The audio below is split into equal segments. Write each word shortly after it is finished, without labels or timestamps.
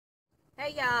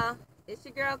Hey y'all, it's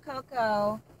your girl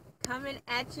Coco coming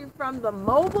at you from the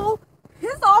mobile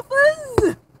his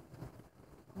office.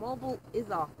 Mobile is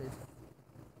office.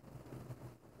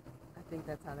 I think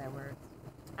that's how that works.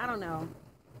 I don't know.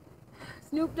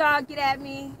 Snoop Dogg, get at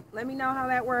me. Let me know how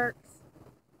that works.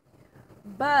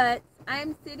 But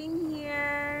I'm sitting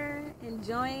here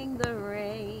enjoying the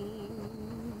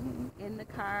rain in the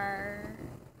car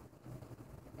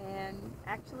and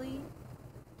actually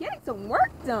getting some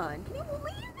work done. Can you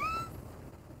believe this?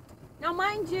 Now,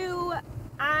 mind you,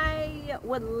 I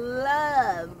would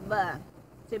love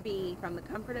to be from the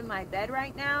comfort of my bed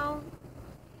right now.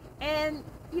 And,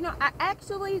 I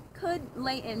actually could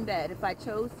lay in bed if I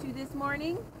chose to this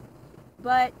morning,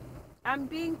 but I'm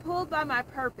being pulled by my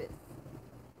purpose.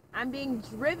 I'm being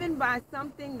driven by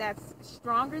something that's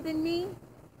stronger than me,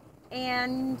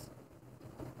 and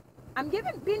I'm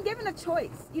being given a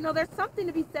choice. There's something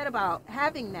to be said about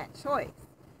having that choice.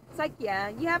 It's like, yeah,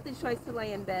 you have the choice to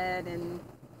lay in bed, and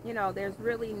there's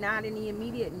really not any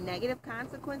immediate negative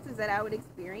consequences that I would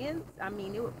experience. I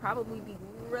mean, it would probably be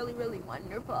really, really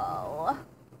wonderful.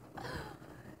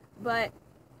 But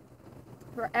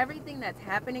for everything that's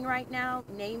happening right now,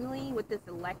 namely with this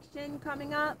election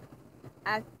coming up,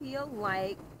 I feel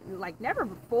like never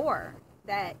before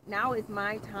that now is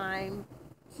my time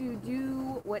to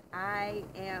do what I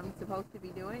am supposed to be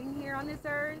doing here on this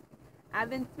earth. I've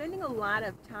been spending a lot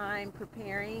of time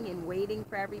preparing and waiting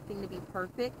for everything to be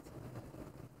perfect.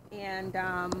 And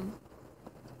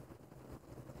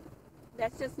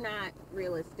that's just not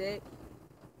realistic.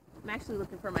 I'm actually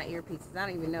looking for my earpieces. I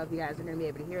don't even know if you guys are going to be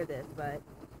able to hear this, but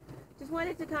just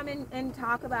wanted to come in and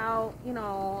talk about,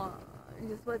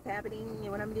 just what's happening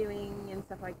and what I'm doing and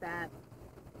stuff like that.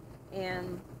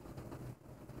 And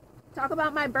talk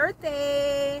about my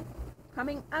birthday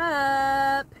coming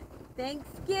up.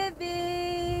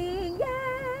 Thanksgiving.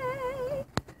 Yay!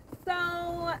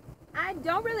 So I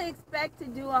don't really expect to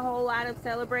do a whole lot of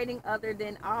celebrating other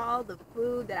than all the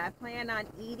food that I plan on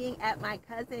eating at my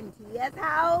cousin Tia's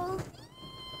house.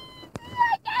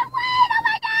 I can't wait! Oh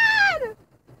my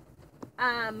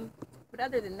god! But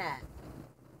other than that,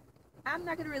 I'm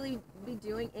not gonna really be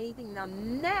doing anything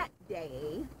on that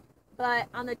day. But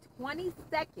on the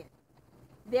 22nd,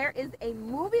 there is a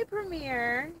movie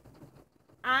premiere,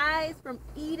 Eyes from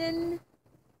Eden,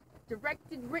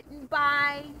 directed, written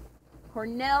by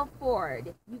Cornell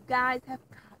Ford. You guys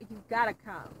you've got to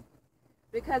come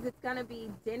because it's going to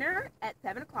be dinner at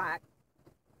 7 o'clock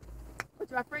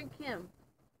with my friend Kim.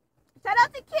 Shout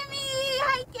out to Kimmy!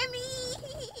 Hi,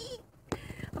 Kimmy!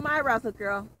 My eyebrows look,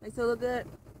 girl. They still look good.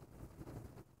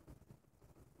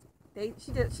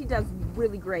 She does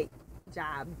really great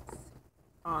jobs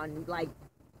on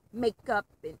makeup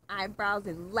and eyebrows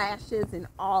and lashes and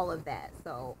all of that.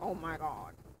 So, oh my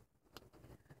god.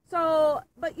 So,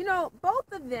 but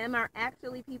both of them are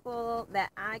actually people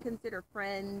that I consider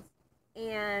friends,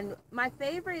 and my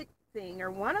favorite thing,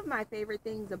 or one of my favorite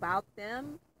things about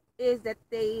them, is that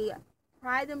they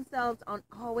pride themselves on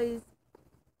always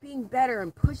being better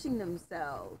and pushing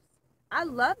themselves. I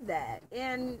love that.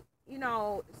 And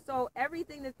so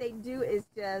everything that they do is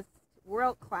just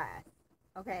world class.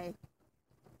 Okay.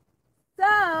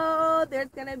 So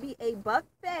there's gonna be a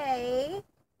buffet,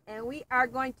 and we are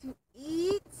going to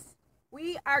eat.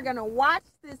 We are gonna watch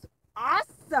this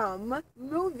awesome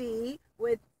movie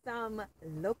with some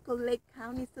local Lake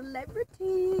County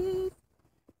celebrities,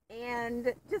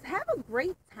 and just have a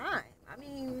great time. I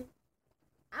mean,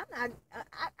 I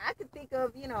could think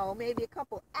of maybe a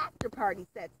couple after party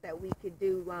sets that we could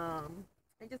do, and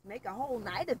just make a whole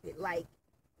night of it, like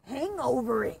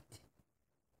hangover it,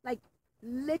 like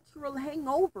literal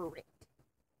hangover it.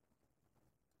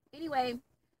 Anyway,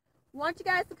 want you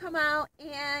guys to come out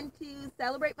and to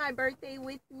celebrate my birthday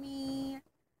with me.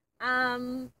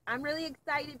 I'm really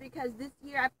excited because this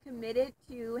year I've committed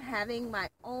to having my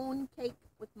own cake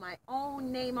with my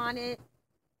own name on it.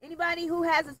 Anybody who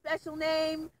has a special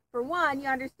name, for one, you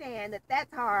understand that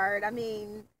that's hard. I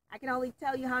mean, I can only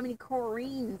tell you how many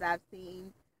Corines I've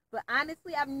seen. But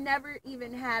honestly, I've never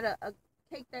even had a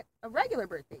cake a regular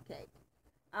birthday cake.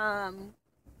 And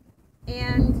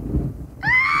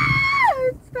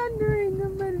it's thundering.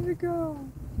 I'm ready to go.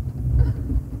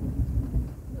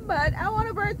 But I want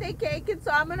a birthday cake, and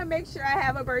so I'm gonna make sure I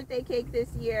have a birthday cake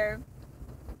this year.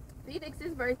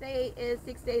 Phoenix's birthday is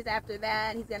 6 days after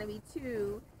that. He's gonna be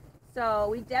 2. So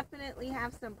we definitely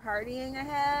have some partying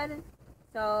ahead.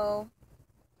 So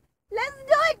let's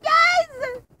do it,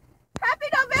 guys! Happy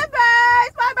November!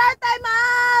 It's my birthday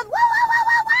month! Woo!